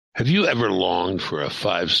Have you ever longed for a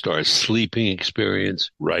 5-star sleeping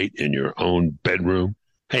experience right in your own bedroom?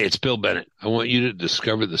 Hey, it's Bill Bennett. I want you to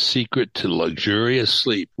discover the secret to luxurious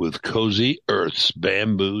sleep with Cozy Earth's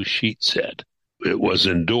bamboo sheet set. It was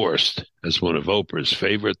endorsed as one of Oprah's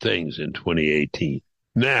favorite things in 2018.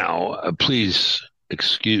 Now, please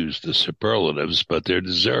excuse the superlatives, but they're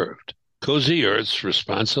deserved. Cozy Earth's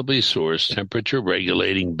responsibly sourced,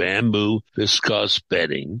 temperature-regulating bamboo viscose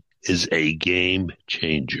bedding is a game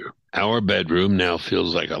changer. Our bedroom now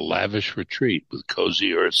feels like a lavish retreat with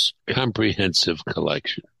Cozy Earth's comprehensive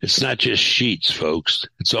collection. It's not just sheets, folks.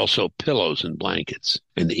 It's also pillows and blankets.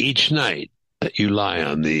 And each night that you lie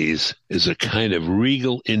on these is a kind of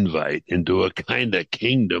regal invite into a kind of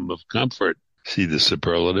kingdom of comfort. See the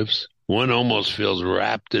superlatives? One almost feels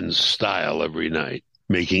wrapped in style every night,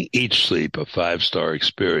 making each sleep a 5-star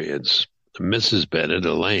experience. Mrs. Bennett,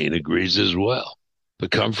 Elaine, agrees as well. The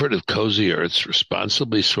comfort of Cozy Earth's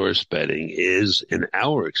responsibly sourced bedding is, in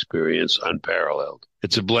our experience, unparalleled.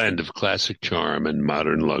 It's a blend of classic charm and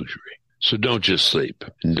modern luxury. So don't just sleep.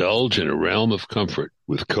 Indulge in a realm of comfort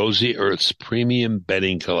with Cozy Earth's premium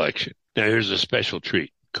bedding collection. Now here's a special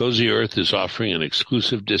treat. Cozy Earth is offering an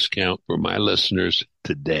exclusive discount for my listeners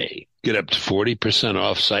today. Get up to 40%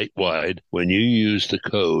 off site-wide when you use the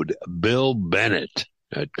code BillBennett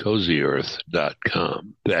at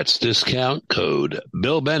CozyEarth.com. That's discount code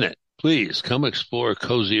Bill Bennett. Please come explore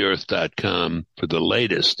CozyEarth.com for the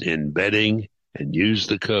latest in bedding and use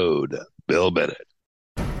the code Bill Bennett.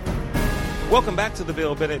 Welcome back to the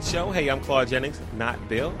Bill Bennett Show. Hey, I'm Claude Jennings, not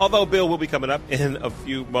Bill, although Bill will be coming up in a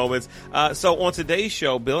few moments. So on today's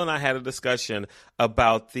show, Bill and I had a discussion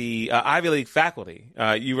about the Ivy League faculty.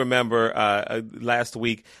 You remember last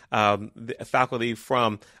week, the faculty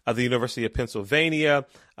from the University of Pennsylvania,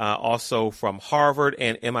 also from Harvard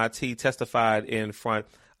and MIT testified in front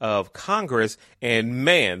of Congress, and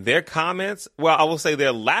man, their comments, well, I will say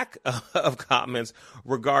their lack of comments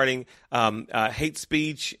regarding hate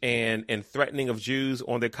speech and threatening of Jews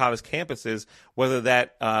on their college campuses, whether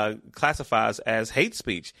that classifies as hate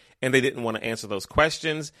speech. And they didn't want to answer those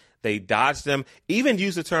questions. They dodged them, even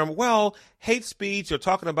used the term, well, hate speech or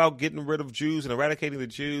talking about getting rid of Jews and eradicating the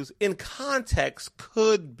Jews in context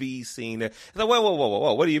could be seen. It's like,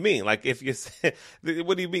 whoa. What do you mean? Like, if you say,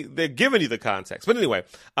 what do you mean? They're giving you the context. But anyway,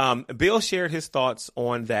 Bill shared his thoughts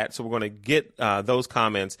on that. So we're going to get those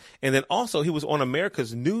comments. And then also he was on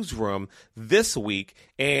America's Newsroom this week,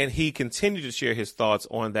 and he continued to share his thoughts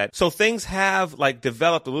on that. So things have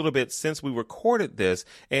developed a little bit since we recorded this.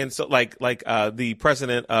 And so the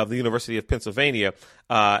president of the University of Pennsylvania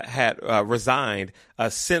had resigned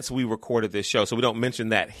since we recorded this show. So we don't mention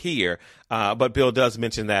that here, but Bill does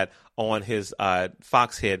mention that on his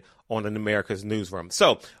Fox hit on an America's Newsroom.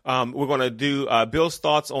 So we're going to do Bill's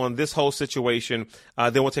thoughts on this whole situation.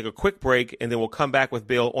 Then we'll take a quick break, and then we'll come back with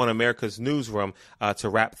Bill on America's Newsroom to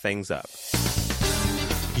wrap things up.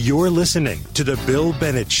 You're listening to The Bill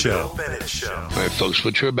Bennett Show. All right, folks,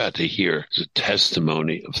 what you're about to hear is a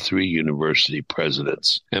testimony of 3 university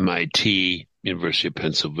presidents, MIT, University of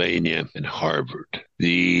Pennsylvania, and Harvard.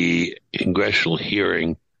 The congressional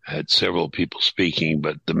hearing had several people speaking,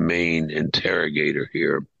 but the main interrogator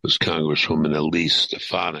here was Congresswoman Elise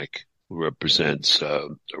Stefanik, who represents a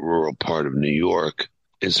rural part of New York,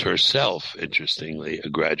 is herself, interestingly, a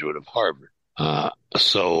graduate of Harvard.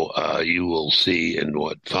 So you will see in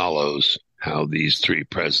what follows how these 3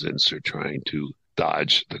 presidents are trying to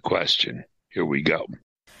dodge the question. Here we go.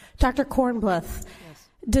 Dr. Kornbluth,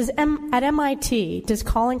 at MIT, does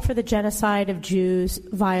calling for the genocide of Jews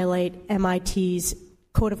violate MIT's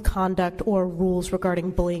code of conduct or rules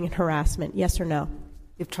regarding bullying and harassment? Yes or no?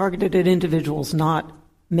 If targeted at individuals, not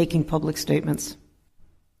making public statements.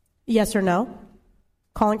 Yes or no?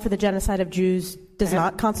 Calling for the genocide of Jews does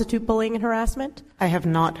not constitute bullying and harassment? I have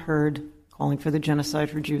not heard calling for the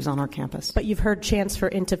genocide for Jews on our campus. But you've heard chants for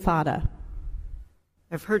intifada.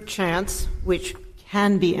 I've heard chants, which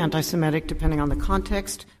can be anti-Semitic depending on the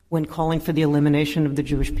context, when calling for the elimination of the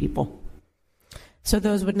Jewish people. So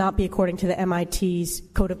those would not be according to the MIT's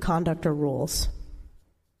code of conduct or rules?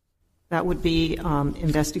 That would be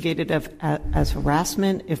investigated as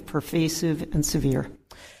harassment if pervasive and severe.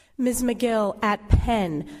 Ms. McGill, at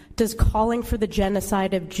Penn, does calling for the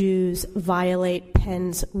genocide of Jews violate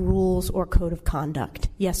Penn's rules or code of conduct?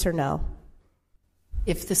 Yes or no?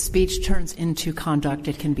 If the speech turns into conduct,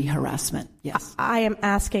 it can be harassment, yes. I am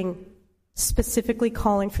asking specifically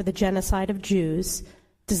calling for the genocide of Jews.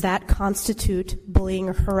 Does that constitute bullying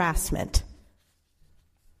or harassment?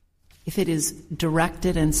 If it is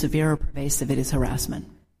directed and severe or pervasive, it is harassment.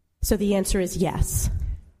 So the answer is yes.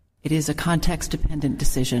 It is a context-dependent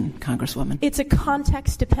decision, Congresswoman. It's a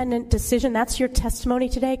context-dependent decision. That's your testimony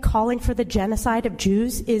today. Calling for the genocide of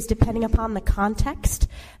Jews is depending upon the context.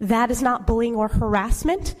 That is not bullying or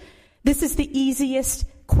harassment. This is the easiest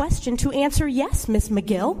question to answer yes, Ms.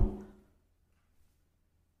 McGill.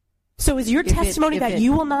 So is your testimony that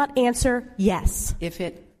you will not answer yes? If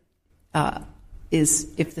the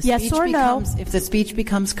yes speech or no? If the speech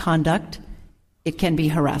becomes conduct, it can be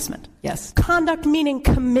harassment. Yes. Conduct meaning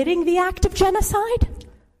committing the act of genocide?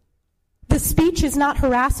 The speech is not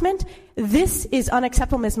harassment? This is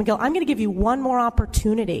unacceptable, Ms. McGill. I'm going to give you one more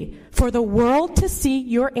opportunity for the world to see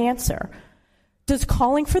your answer. Does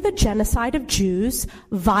calling for the genocide of Jews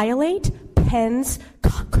violate Penn's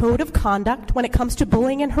code of conduct when it comes to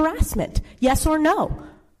bullying and harassment? Yes or no?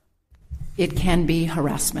 It can be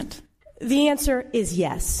harassment. The answer is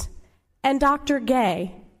yes. And Dr.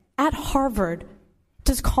 Gay, at Harvard,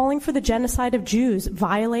 does calling for the genocide of Jews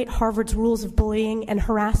violate Harvard's rules of bullying and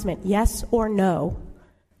harassment? Yes or no?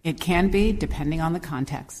 It can be, depending on the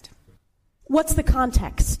context. What's the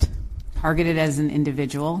context? Targeted at an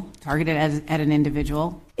individual.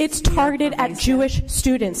 It's targeted at Jewish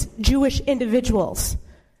students, Jewish individuals.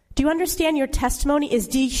 Do you understand your testimony is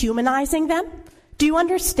dehumanizing them? Do you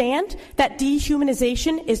understand that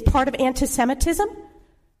dehumanization is part of anti-Semitism?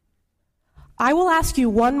 I will ask you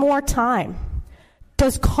one more time.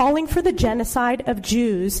 Does calling for the genocide of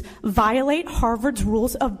Jews violate Harvard's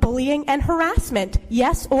rules of bullying and harassment?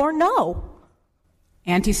 Yes or no?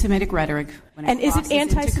 Anti-Semitic rhetoric. And is it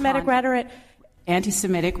anti-Semitic rhetoric?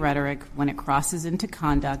 Anti-Semitic rhetoric, when it crosses into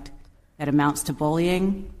conduct that amounts to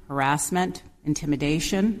bullying, harassment,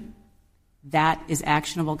 intimidation, that is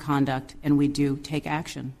actionable conduct, and we do take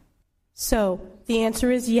action. So the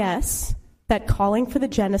answer is yes, that calling for the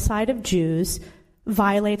genocide of Jews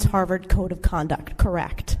violates Harvard Code of Conduct,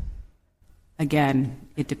 correct? Again,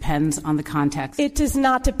 it depends on the context. It does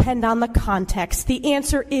not depend on the context. The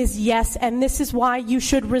answer is yes, and this is why you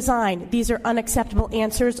should resign. These are unacceptable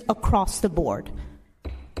answers across the board.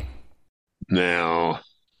 Now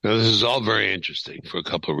this is all very interesting for a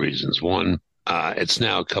couple of reasons. One, it's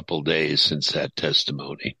now a couple of days since that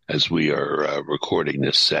testimony as we are recording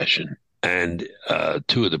this session. And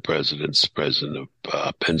two of the presidents, the president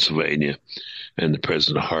of Pennsylvania and the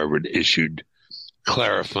president of Harvard, issued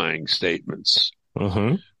clarifying statements,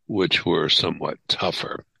 which were somewhat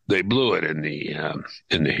tougher. They blew it in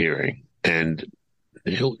the hearing, and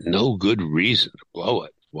no good reason to blow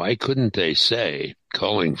it. Why couldn't they say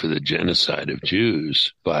calling for the genocide of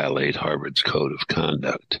Jews violate Harvard's code of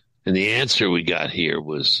conduct? And the answer we got here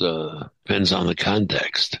was depends on the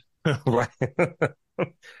context. Right.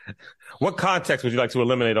 What context would you like to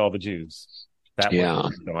eliminate all the Jews?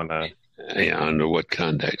 Under what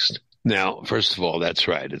context? Now, first of all, that's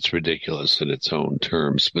right. It's ridiculous in its own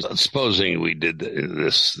terms. But supposing we did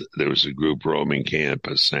this, there was a group roaming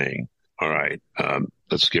campus saying, all right,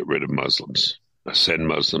 let's get rid of Muslims. Send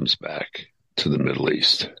Muslims back to the Middle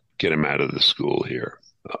East. Get them out of the school here.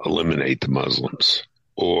 Eliminate the Muslims.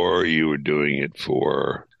 Or you were doing it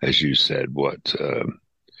for, as you said, what?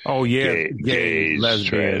 Gays,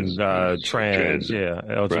 lesbians, trans,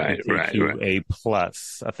 LGBTQA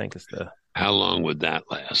plus. I think it's the. How long would that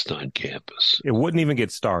last on campus? It wouldn't even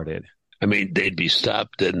get started. I mean, they'd be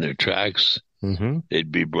stopped in their tracks. Mm-hmm.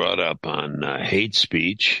 They'd be brought up on hate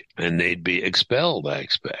speech, and they'd be expelled, I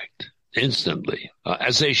expect, instantly,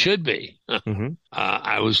 as they should be. Mm-hmm.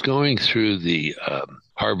 I was going through the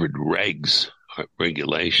Harvard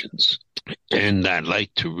regulations, and I'd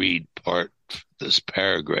like to read part of this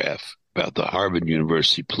paragraph about the Harvard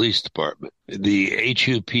University Police Department. The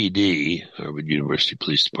HUPD, Harvard University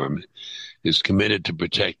Police Department, is committed to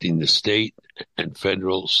protecting the state and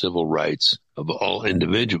federal civil rights of all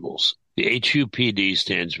individuals. The HUPD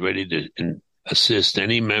stands ready to assist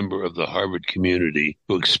any member of the Harvard community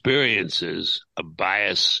who experiences a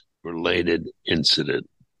bias-related incident.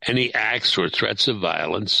 Any acts or threats of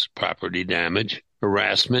violence, property damage,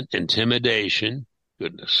 harassment, intimidation,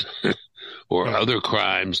 or other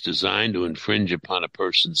crimes designed to infringe upon a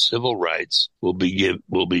person's civil rights will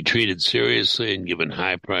be treated seriously and given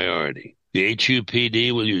high priority. The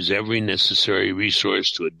HUPD will use every necessary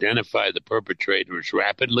resource to identify the perpetrators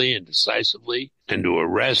rapidly and decisively, and to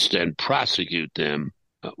arrest and prosecute them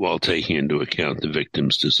while taking into account the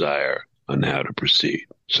victim's desire on how to proceed.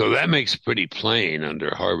 So that makes pretty plain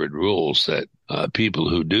under Harvard rules that people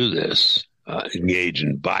who do this, engage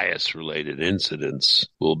in bias-related incidents,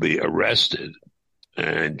 will be arrested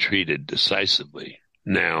and treated decisively.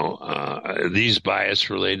 Now, these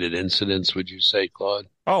bias-related incidents, would you say, Claude?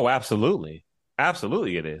 Oh, absolutely.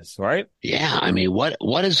 Absolutely it is, right? Yeah, I mean,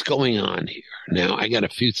 what is going on here? Now, I got a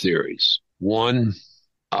few theories. One,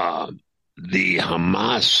 the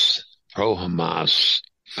Hamas, pro-Hamas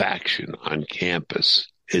faction on campus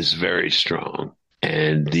is very strong,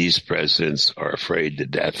 and these presidents are afraid to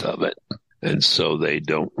death of it, and so they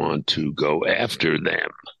don't want to go after them.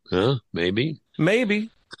 Huh? Maybe? Maybe.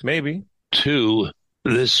 Two,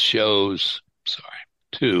 this shows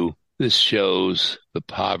the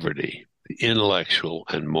poverty, the intellectual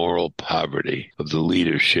and moral poverty of the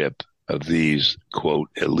leadership of these, quote,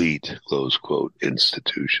 elite, close quote,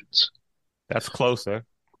 institutions. That's closer.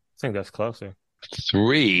 I think that's closer.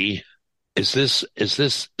 Three, is this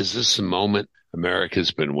the moment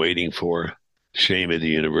America's been waiting for? Shame of the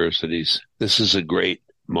universities. This is a great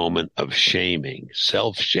moment of shaming,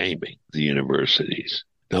 self-shaming the universities.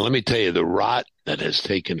 Now, let me tell you, the rot that has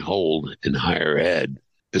taken hold in higher ed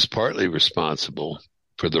is partly responsible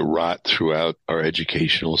for the rot throughout our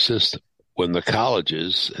educational system. When the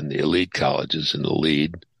colleges and the elite colleges in the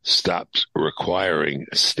lead stops requiring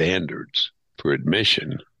standards for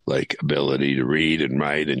admission, like ability to read and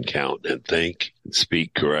write and count and think and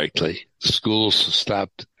speak correctly, schools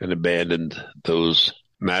stopped and abandoned those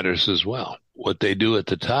matters as well. What they do at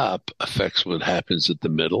the top affects what happens at the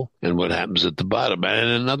middle and what happens at the bottom. And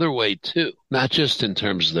in another way, too, not just in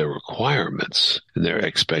terms of their requirements and their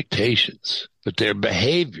expectations, but their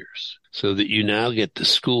behaviors, so that you now get the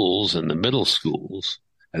schools and the middle schools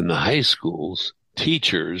and the high schools,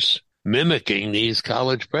 teachers mimicking these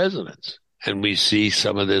college presidents. And we see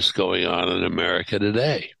some of this going on in America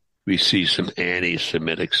today. We see some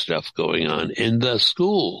anti-Semitic stuff going on in the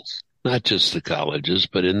schools. Not just the colleges,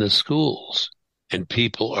 but in the schools. And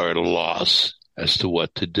people are at a loss as to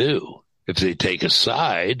what to do. If they take a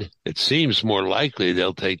side, it seems more likely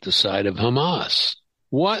they'll take the side of Hamas.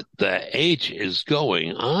 What the H is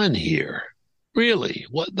going on here? Really,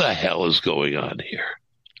 what the hell is going on here?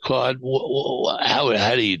 Claude,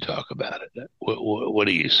 how do you talk about it? What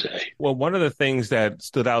do you say? Well, one of the things that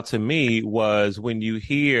stood out to me was when you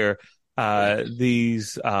hear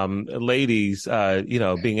these ladies,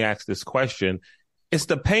 being asked this question, it's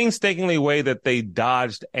the painstakingly way that they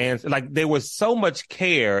dodged answer. Like there was so much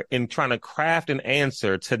care in trying to craft an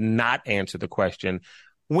answer to not answer the question.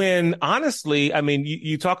 When honestly, I mean,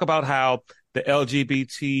 you talk about how the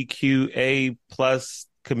LGBTQA plus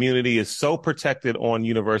community is so protected on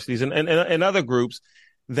universities and other groups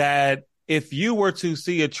that if you were to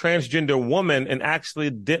see a transgender woman and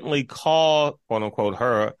accidentally call, quote unquote,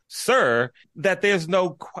 her sir, that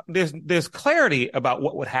there's clarity about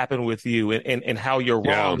what would happen with you and how you're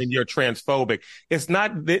wrong and you're transphobic. It's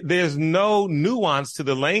not, there's no nuance to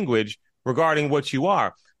the language regarding what you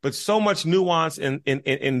are, but so much nuance in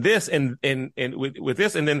this and with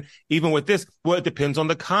this. And then even with this, well, it depends on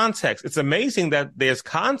the context. It's amazing that there's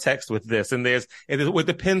context with this and it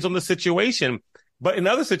depends on the situation. But in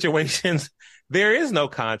other situations, there is no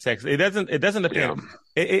context. It doesn't depend.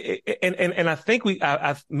 Yeah. And I think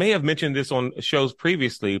I may have mentioned this on shows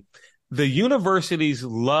previously. The universities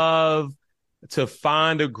love to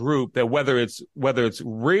find a group that whether it's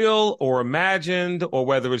real or imagined or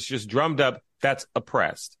whether it's just drummed up, that's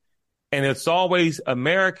oppressed. And it's always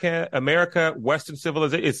America, Western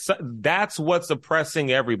civilization. That's what's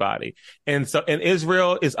oppressing everybody. And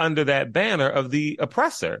Israel is under that banner of the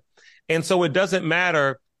oppressor. And so it doesn't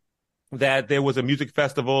matter that there was a music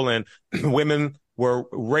festival and women were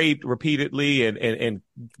raped repeatedly and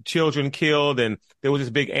children killed and there was this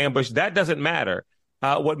big ambush. That doesn't matter.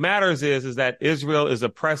 What matters is that Israel is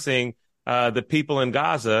oppressing the people in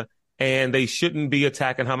Gaza and they shouldn't be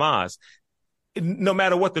attacking Hamas. No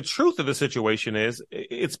matter what the truth of the situation is,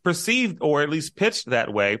 it's perceived or at least pitched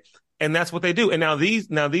that way. And that's what they do. And now these,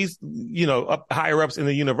 higher ups in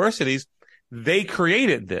the universities, they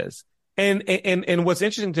created this. And what's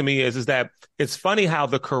interesting to me is that it's funny how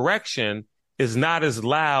the correction is not as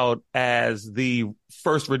loud as the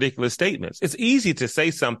first ridiculous statements. It's easy to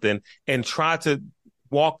say something and try to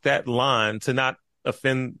walk that line to not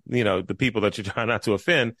offend, the people that you're trying not to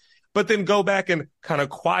offend, but then go back and kind of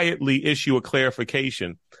quietly issue a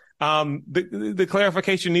clarification. The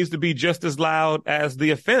clarification needs to be just as loud as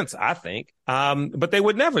the offense, I think. But they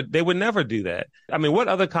would never do that. I mean, what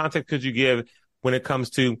other context could you give when it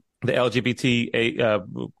comes to the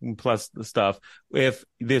LGBT plus stuff? If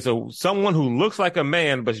there's someone who looks like a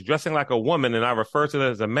man but is dressing like a woman, and I refer to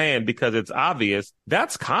that as a man because it's obvious,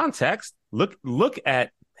 that's context. Look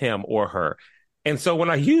at him or her. And so when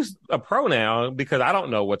I use a pronoun, because I don't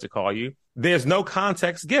know what to call you, there's no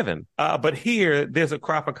context given. But here, there's a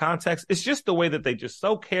crop of context. It's just the way that they just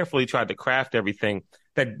so carefully tried to craft everything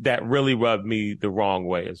that really rubbed me the wrong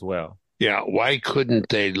way as well. Yeah, why couldn't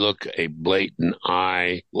they look a blatant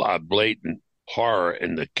horror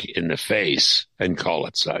in the face and call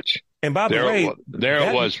it such? And by the way,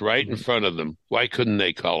 it was right in front of them. Why couldn't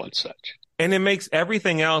they call it such? And it makes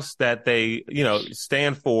everything else that they,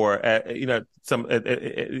 stand for,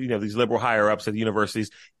 these liberal higher ups at the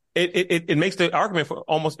universities. It makes the argument for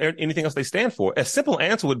almost anything else they stand for. A simple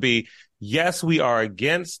answer would be, yes, we are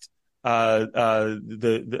against any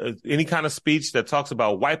kind of speech that talks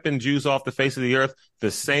about wiping Jews off the face of the earth, the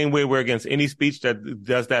same way we're against any speech that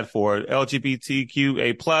does that for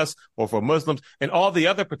LGBTQA+ or for Muslims and all the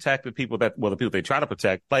other protected people the people they try to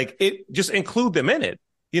protect. Like, it just include them in it.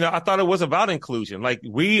 I thought it was about inclusion. Like,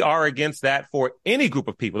 we are against that for any group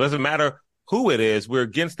of people. It doesn't matter who it is. We're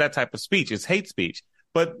against that type of speech. It's hate speech.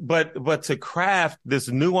 But to craft this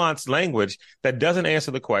nuanced language that doesn't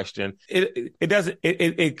answer the question,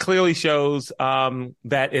 it clearly shows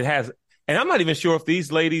that it has. And I'm not even sure if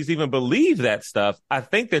these ladies even believe that stuff. I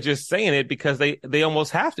think they're just saying it because they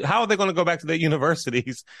almost have to. How are they going to go back to their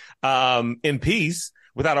universities in peace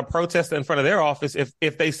without a protest in front of their office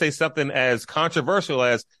if they say something as controversial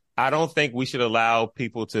as, I don't think we should allow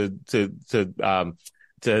people to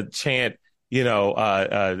chant,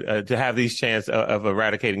 to have these chants of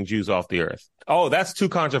eradicating Jews off the earth? Oh, that's too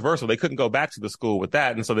controversial. They couldn't go back to the school with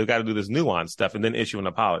that. And so they've got to do this nuanced stuff and then issue an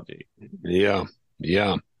apology. Yeah.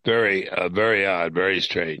 Very, very odd, very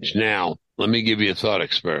strange. Now, let me give you a thought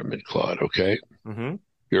experiment, Claude, okay? Mm-hmm.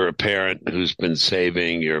 You're a parent who's been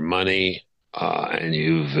saving your money, and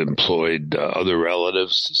you've employed other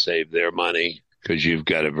relatives to save their money because you've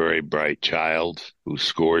got a very bright child who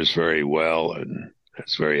scores very well and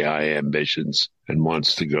has very high ambitions and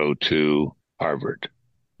wants to go to Harvard.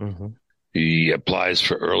 Mm-hmm. He applies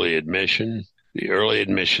for early admission. The early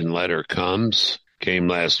admission letter came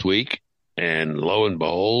last week, and lo and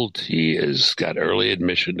behold, he has got early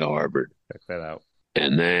admission to Harvard. Check that out.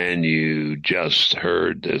 And then you just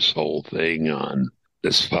heard this whole thing on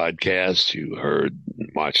this podcast. You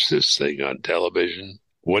watched this thing on television.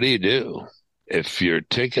 What do you do? If your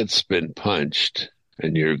ticket's been punched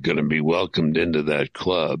and you're going to be welcomed into that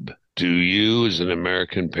club, do you as an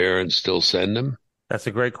American parent still send them? That's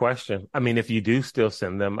a great question. I mean, if you do still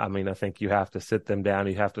send them, I think you have to sit them down.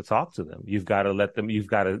 You have to talk to them. You've got to let them, you've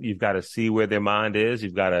got to see where their mind is.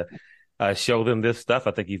 You've got to show them this stuff.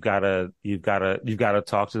 I think you've got to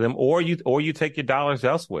talk to them, or you take your dollars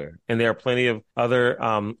elsewhere. And there are plenty of other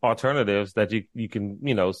alternatives that you can,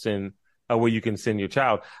 send, where you can send your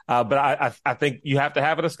child. But I think you have to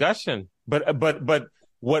have a discussion. But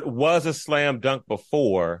what was a slam dunk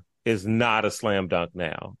before is not a slam dunk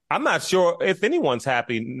now. I'm not sure if anyone's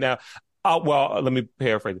happy now. Well, let me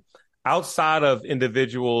paraphrase. Outside of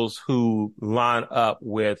individuals who line up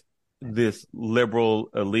with this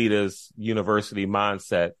liberal elitist university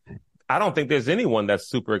mindset, I don't think there's anyone that's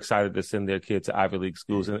super excited to send their kids to Ivy League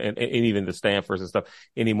schools and even the Stanfords and stuff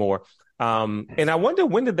anymore. And I wonder,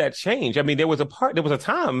 when did that change? I mean, there was a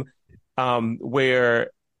time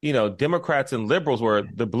where, Democrats and liberals were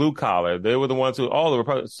the blue collar. They were the ones who, all the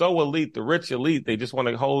Republicans, so elite, the rich elite, they just want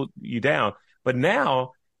to hold you down. But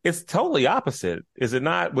now it's totally opposite, is it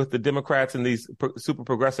not? With the Democrats and these super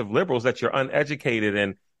progressive liberals, that you're uneducated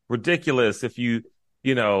and ridiculous if you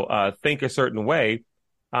think a certain way.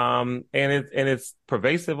 And it's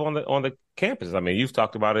pervasive on the campus. I mean, you've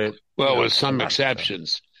talked about it. Well, with some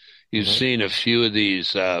exceptions. You've seen a few of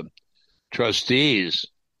these trustees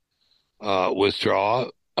withdraw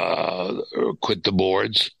or quit the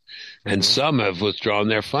boards, and some have withdrawn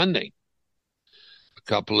their funding. A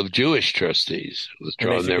couple of Jewish trustees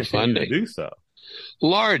withdrawn their funding. To do so.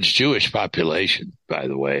 Large Jewish population, by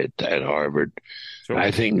the way, at Harvard. Sure. I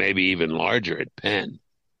think maybe even larger at Penn.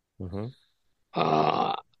 Mm-hmm.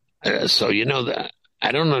 So that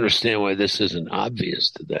I don't understand why this isn't obvious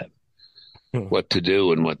to them. What to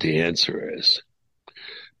do and what the answer is.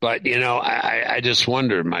 But, I just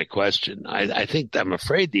wonder, my question, I think I'm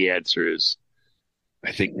afraid the answer is,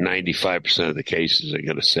 I think 95% of the cases are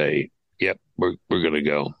going to say, yep, we're going to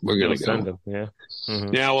go. We're going to go. Send them. Yeah.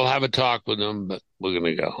 Mm-hmm. Yeah, we'll have a talk with them, but we're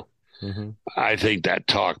going to go. Mm-hmm. I think that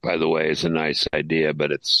talk, by the way, is a nice idea,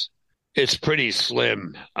 but it's pretty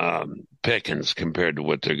slim pickings compared to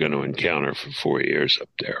what they're going to encounter for 4 years up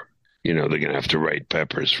there. They're going to have to write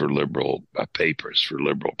papers for liberal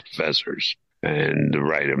professors and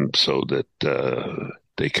write them so that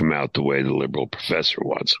they come out the way the liberal professor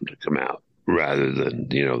wants them to come out, rather than,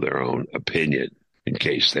 their own opinion, in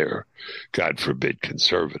case they're, God forbid,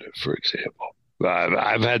 conservative, for example.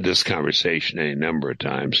 I've had this conversation a number of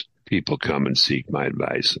times. People come and seek my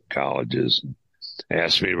advice at colleges and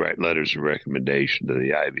ask me to write letters of recommendation to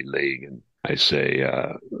the Ivy League. And I say,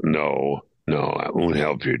 no, I won't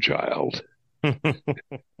help your child.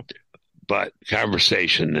 But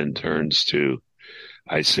conversation then turns to,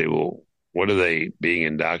 I say, well, what are they being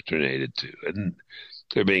indoctrinated to? And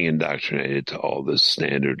they're being indoctrinated to all this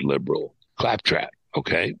standard liberal claptrap.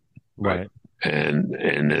 Okay. Right. And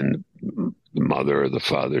then the mother or the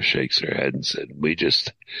father shakes their head and said, we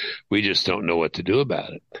just don't know what to do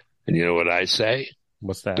about it. And you know what I say?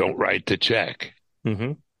 What's that? Don't write the check.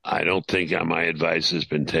 Mm-hmm. I don't think my advice has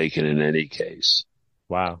been taken in any case.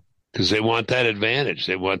 Wow. Because they want that advantage.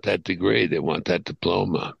 They want that degree. They want that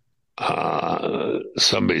diploma.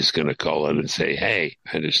 Somebody's going to call in and say, hey,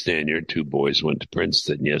 I understand your two boys went to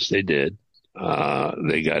Princeton. Yes, they did.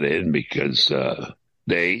 They got in because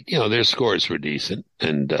their scores were decent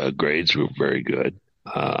and grades were very good.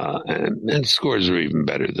 And scores were even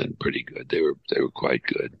better than pretty good. They were quite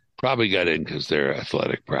good. Probably got in because their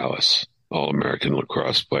athletic prowess. All-American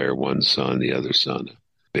lacrosse player, one son, the other son, a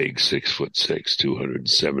big 6'6",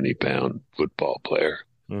 270-pound football player.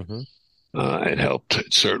 Mm-hmm. It helped.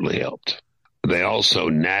 It certainly helped. They also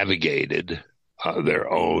navigated their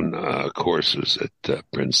own courses at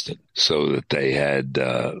Princeton so that they had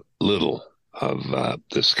little of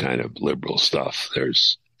this kind of liberal stuff.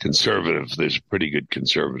 There's a pretty good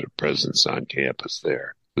conservative presence on campus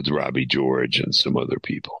there with Robbie George and some other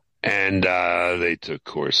people. And they took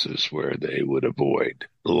courses where they would avoid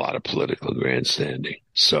a lot of political grandstanding.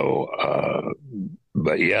 So,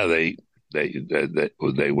 but yeah, they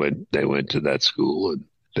went to that school and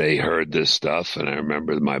they heard this stuff. And I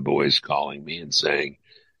remember my boys calling me and saying,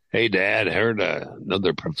 "Hey, Dad, I heard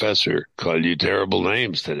another professor call you terrible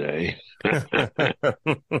names today."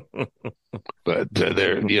 But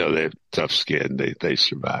they're tough skinned. They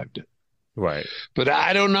survived it. Right. But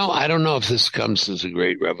I don't know. I don't know if this comes as a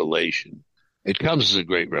great revelation. It comes as a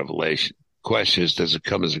great revelation. Question is, does it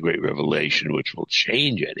come as a great revelation which will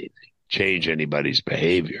change anybody's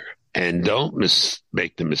behavior? And don't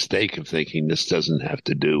make the mistake of thinking this doesn't have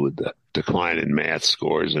to do with the decline in math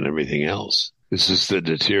scores and everything else. This is the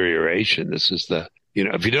deterioration. This is if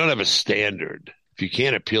you don't have a standard, if you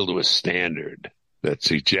can't appeal to a standard that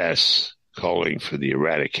suggests calling for the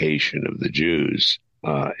eradication of the Jews,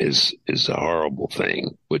 is a horrible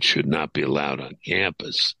thing, which should not be allowed on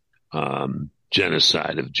campus.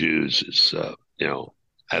 Genocide of Jews is, out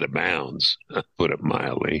of bounds, put it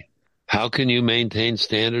mildly. How can you maintain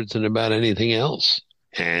standards in about anything else?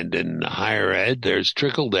 And in higher ed, there's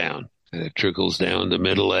trickle down, and it trickles down to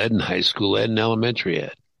middle ed and high school ed and elementary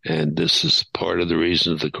ed. And this is part of the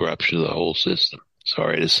reason of the corruption of the whole system.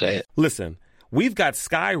 Sorry to say it. Listen, we've got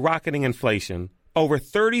skyrocketing inflation, over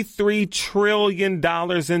 $33 trillion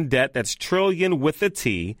in debt, that's trillion with a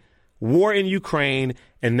T, war in Ukraine,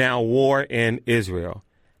 and now war in Israel.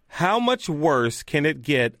 How much worse can it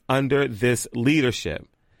get under this leadership?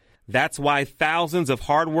 That's why thousands of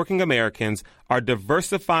hardworking Americans are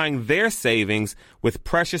diversifying their savings with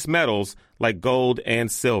precious metals like gold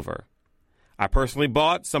and silver. I personally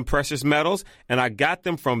bought some precious metals, and I got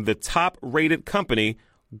them from the top-rated company,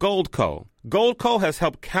 Goldco. Goldco has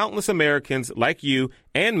helped countless Americans like you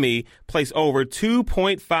and me place over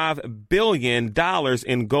 $2.5 billion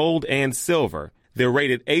in gold and silver. They're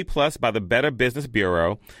rated A+ by the Better Business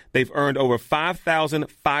Bureau. They've earned over 5,000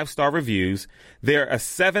 five-star reviews. They're a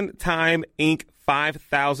 7-time Inc.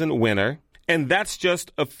 5000 winner. And that's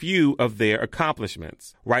just a few of their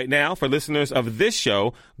accomplishments. Right now, for listeners of this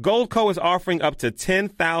show, Goldco is offering up to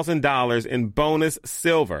 $10,000 in bonus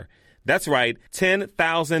silver. That's right,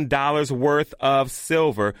 $10,000 worth of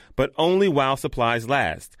silver, but only while supplies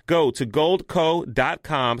last. Go to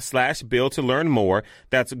goldco.com/bill to learn more.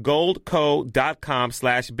 That's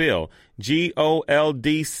goldco.com/bill.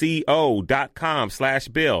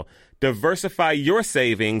 GOLDCO.com/bill. Diversify your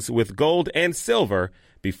savings with gold and silver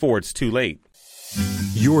before it's too late.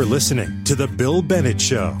 You're listening to The Bill Bennett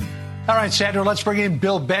Show. All right, Sandra, let's bring in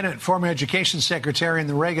Bill Bennett, former education secretary in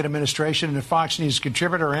the Reagan administration and a Fox News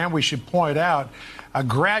contributor, and we should point out, a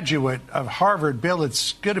graduate of Harvard. Bill,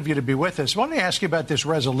 it's good of you to be with us. I want to ask you about this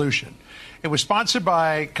resolution. It was sponsored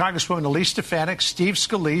by Congresswoman Elise Stefanik, Steve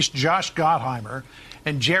Scalise, Josh Gottheimer,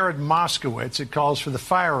 and Jared Moskowitz. It calls for the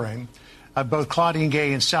firing of both Claudine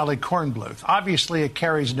Gay and Sally Kornbluth. Obviously, it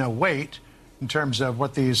carries no weight in terms of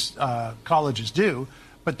what these colleges do.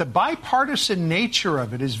 But the bipartisan nature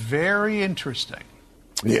of it is very interesting.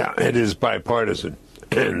 Yeah, it is bipartisan.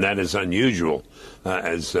 and that is unusual,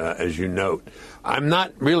 as you note. I'm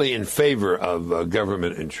not really in favor of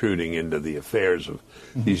government intruding into the affairs of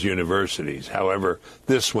these universities. However,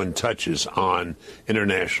 this one touches on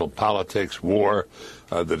international politics, war,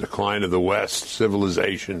 the decline of the West,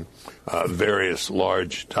 civilization, various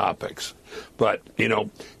large topics. But,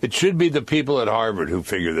 it should be the people at Harvard who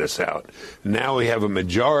figure this out. Now we have a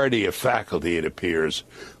majority of faculty, it appears,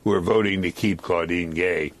 who are voting to keep Claudine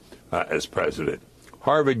Gay as president.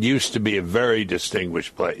 Harvard used to be a very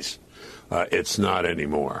distinguished place. It's not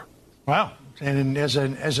anymore. Wow. And as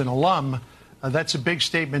an alum, that's a big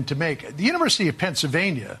statement to make. The University of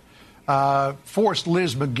Pennsylvania forced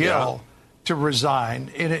Liz McGill to resign.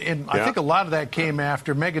 And I think a lot of that came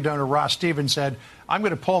after mega donor Ross Stevens said, I'm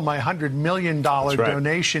going to pull my $100 million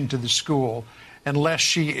donation to the school unless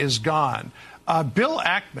she is gone. Bill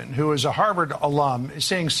Ackman, who is a Harvard alum, is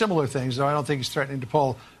saying similar things, though I don't think he's threatening to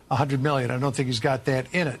pull $100 million. I don't think he's got that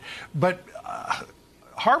in it. But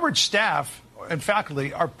Harvard staff and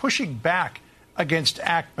faculty are pushing back against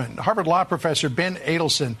Ackman. Harvard law professor Ben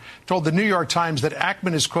Adelson told the New York Times that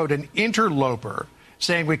Ackman is, quote, an interloper,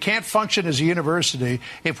 saying we can't function as a university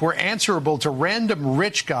if we're answerable to random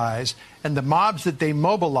rich guys and the mobs that they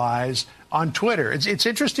mobilize on Twitter. It's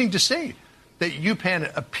interesting to see that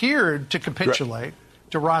UPenn appeared to capitulate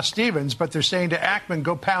to Ross Stevens, but they're saying to Ackman,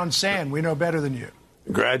 go pound sand. We know better than you.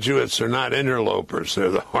 Graduates are not interlopers. They're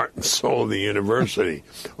the heart and soul of the university,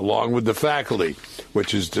 along with the faculty,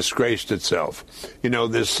 which has disgraced itself.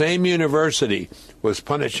 This same university was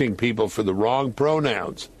punishing people for the wrong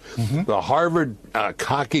pronouns. The Harvard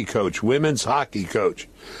hockey coach, women's hockey coach,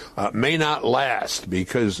 may not last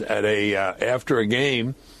because after a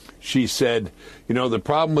game, she said, the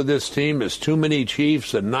problem with this team is too many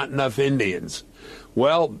Chiefs and not enough Indians.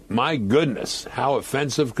 Well, my goodness, how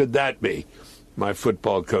offensive could that be? My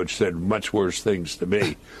football coach said much worse things to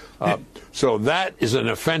me. So that is an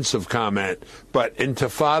offensive comment. But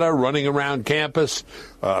Intifada, running around campus,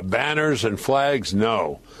 banners and flags,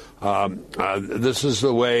 no. This is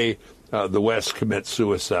the way the West commits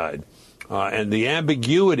suicide. And the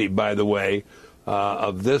ambiguity, by the way,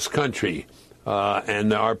 of this country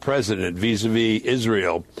and our president vis-a-vis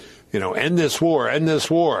Israel, end this war, end this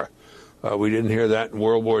war. We didn't hear that in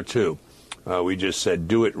World War II. We just said,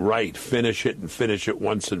 do it right, finish it, and finish it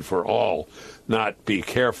once and for all, not be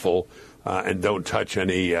careful and don't touch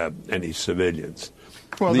any civilians.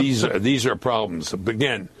 Well, these are problems.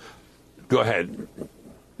 Again, go ahead.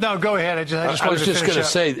 No, go ahead. I was just going to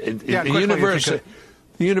say, the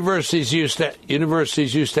universities used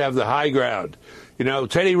to have the high ground.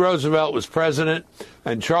 Teddy Roosevelt was president,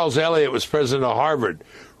 and Charles Eliot was president of Harvard.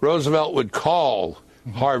 Roosevelt would call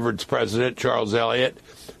Harvard's president, Charles Eliot,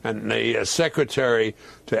 and the secretary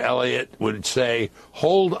to Eliot would say,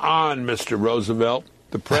 hold on, Mr. Roosevelt,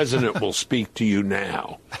 the president will speak to you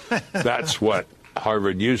now. That's what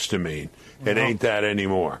Harvard used to mean. It ain't that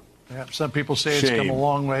anymore. Yeah, some people say it's come a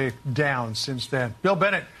long way down since then. Bill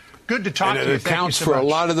Bennett, good to talk to you. It accounts for a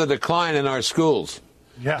lot of the decline in our schools.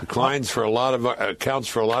 Yeah, accounts for a lot of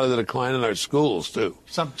the decline in our schools, too.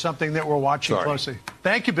 Something that we're watching closely.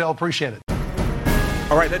 Thank you, Bill. Appreciate it.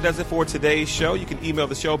 All right, that does it for today's show. You can email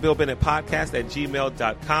the show,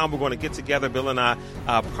 BillBennettPodcast@gmail.com. We're going to get together, Bill and I,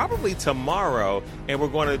 probably tomorrow, and we're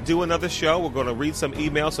going to do another show. We're going to read some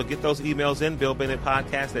emails, so get those emails in,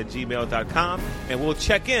 BillBennettPodcast@gmail.com, and we'll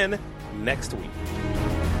check in next week.